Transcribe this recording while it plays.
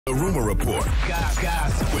The Rumor Report.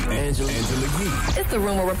 Gossip with Angela Yee. It's the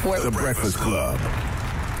Rumor Report. The Breakfast Club.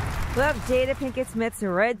 Well, Jada Pinkett Smith's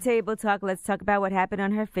Red Table Talk. Let's talk about what happened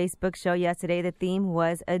on her Facebook show yesterday. The theme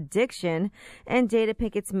was addiction. And Jada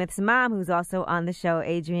Pinkett Smith's mom, who's also on the show,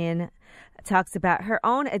 Adrienne, talks about her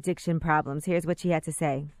own addiction problems. Here's what she had to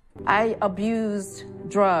say. I abused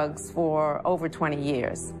drugs for over 20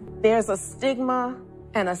 years. There's a stigma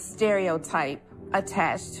and a stereotype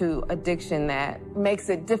attached to addiction that makes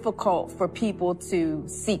it difficult for people to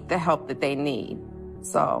seek the help that they need.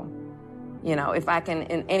 So, you know, if I can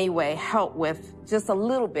in any way help with just a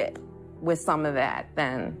little bit with some of that,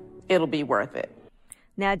 then it'll be worth it.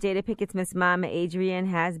 Now, Jada Pinkett Smith's mom, Adrienne,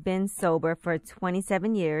 has been sober for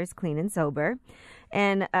 27 years, clean and sober.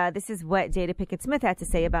 And this is what Jada Pinkett Smith had to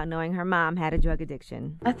say about knowing her mom had a drug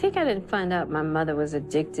addiction. I think I didn't find out my mother was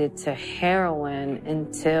addicted to heroin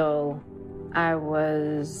until I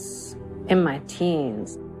was in my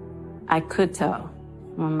teens. I could tell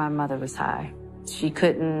when my mother was high. She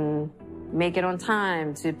couldn't make it on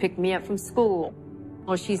time to pick me up from school,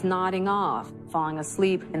 or she's nodding off, falling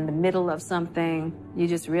asleep in the middle of something. You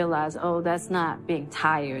just realize, oh, that's not being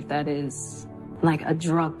tired. That is like a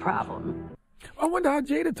drug problem. I wonder how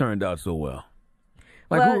Jada turned out so well.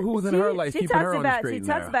 Like, who was in her life keeping her on the straight and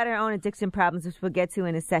narrow? She talks about her own addiction problems, which we'll get to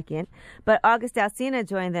in a second. But August Alsina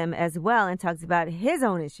joined them as well and talks about his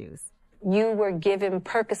own issues. You were given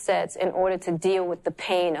Percocets in order to deal with the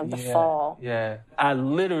pain of the fall. Yeah, I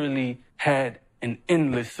literally had an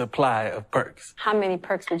endless supply of perks. How many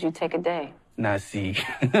perks would you take a day? Now, see.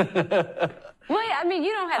 Well, I mean,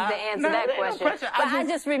 you don't have to answer that question. No pressure. But I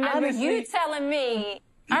just remember honestly, you telling me,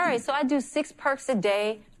 all right, so I do 6 perks a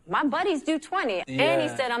day. My buddies do 20. Yeah. And he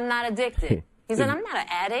said, I'm not addicted. He said, I'm not an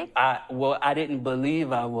addict. I didn't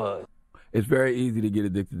believe I was. It's very easy to get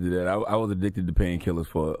addicted to that. I was addicted to painkillers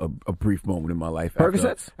for a brief moment in my life.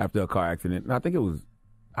 Percocets? After a car accident. I think it was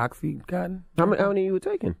Oxycontin. How many you were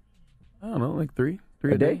taking? I don't know, like 3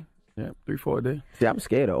 a day? Yeah, 3, 4 a day. See, I'm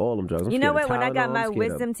scared of all them drugs. You know what? When I got my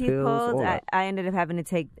wisdom teeth pulled, I ended up having to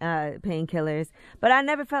take painkillers. But I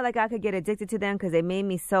never felt like I could get addicted to them because they made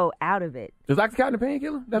me so out of it. Is Oxycontin a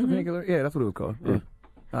painkiller? That's a painkiller? Yeah, that's what it was called. Yeah.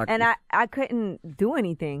 And I couldn't do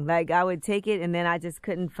anything. Like, I would take it and then I just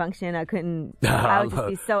couldn't function. I would just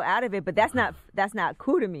be so out of it. But that's not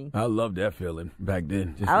cool to me. I loved that feeling back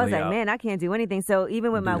then. Just I was like, man, I can't do anything. So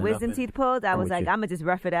even with my wisdom teeth pulled, I was like, I'm going to just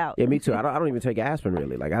rough it out. Yeah, me too. I don't even take aspirin,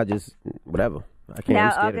 really. Like, I just, whatever. I can't.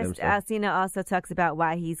 Now, August Alsina also talks about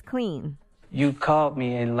why he's clean. You called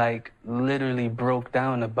me and, like, literally broke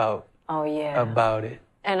down about it.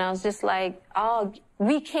 And I was just like, oh,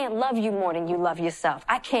 we can't love you more than you love yourself.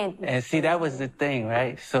 I can't. And see, that was the thing,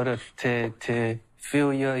 right? So to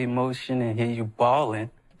feel your emotion and hear you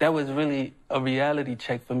bawling, that was really a reality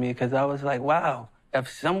check for me because I was like, wow,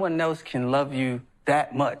 if someone else can love you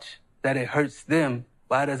that much, that it hurts them,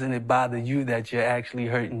 why doesn't it bother you that you're actually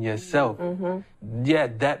hurting yourself? Mm-hmm. Yeah,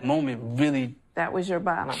 that moment really That was your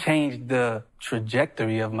bottom. changed the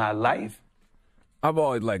trajectory of my life. I've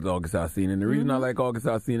always liked August Alsina, and the reason I like August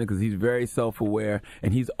Alsina because he's very self-aware,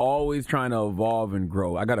 and he's always trying to evolve and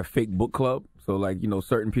grow. I got a fake book club, so, like, you know,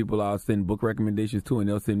 certain people I'll send book recommendations to, and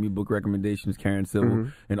they'll send me book recommendations, Karen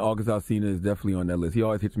Civil, and August Alsina is definitely on that list. He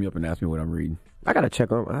always hits me up and asks me what I'm reading. I got to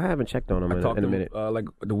check on him. I haven't checked on him in a minute. Like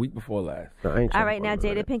the week before last. No, I ain't All right, checked now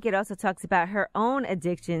on him Jada Pinkett also talks about her own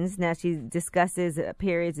addictions. Now she discusses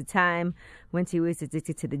periods of time when she was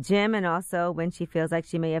addicted to the gym and also when she feels like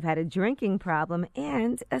she may have had a drinking problem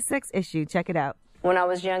and a sex issue. Check it out. When I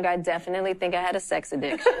was young, I definitely think I had a sex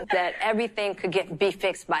addiction, that everything could be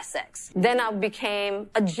fixed by sex. Then I became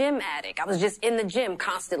a gym addict. I was just in the gym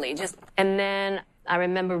constantly. And then I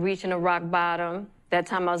remember reaching a rock bottom. That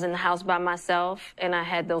time I was in the house by myself, and I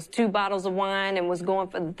had those 2 bottles of wine and was going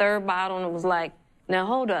for the 3rd bottle, and it was like, now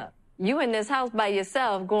hold up. You in this house by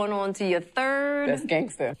yourself going on to your 3rd That's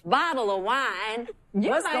gangster. bottle of wine. You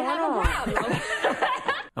might have a problem.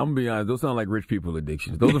 I'm gonna be honest; those sound like rich people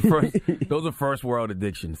addictions. Those are first world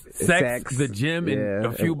addictions. Sex, the gym, and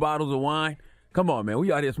a few bottles of wine. Come on, man.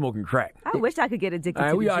 We out here smoking crack. I wish I could get addicted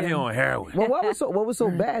to the we out gym. here on heroin. Well, what was so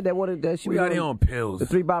bad that she we was out here on pills. The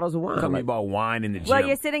 3 bottles of wine. Tell me about wine in the gym. Well,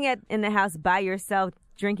 you're sitting in the house by yourself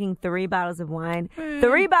drinking 3 bottles of wine.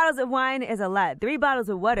 3 bottles of wine is a lot. 3 bottles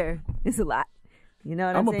of water is a lot. You know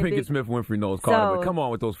what I'm saying? I'm a Pinkett Smith Winfrey Knowles Carter, but come on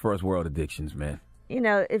with those first world addictions, man. You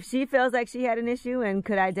know, if she feels like she had an issue and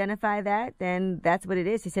could identify that, then that's what it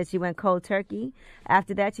is. She said she went cold turkey.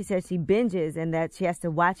 After that, she said she binges and that she has to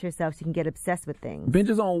watch herself. She can get obsessed with things.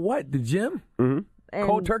 Binges on what? The gym? Mm-hmm.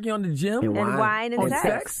 Cold turkey on the gym? And wine and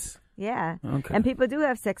sex. Yeah. Okay. And people do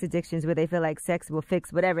have sex addictions where they feel like sex will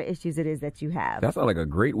fix whatever issues it is that you have. That sounds like a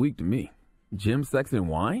great week to me. Gym, sex, and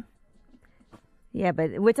wine? Yeah,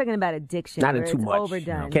 but we're talking about addiction. Not in where too it's much.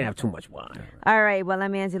 overdone. Can't have too much wine. All right. Well,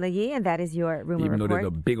 I'm Angela Yee, and that is your rumor Even though report. there's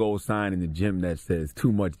a big old sign in the gym that says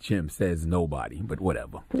too much gym says nobody, but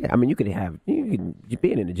whatever. Yeah, I mean, you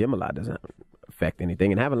being in the gym a lot doesn't affect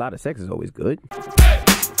anything, and having a lot of sex is always good.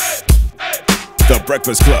 The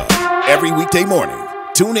Breakfast Club. Every weekday morning.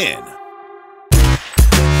 Tune in.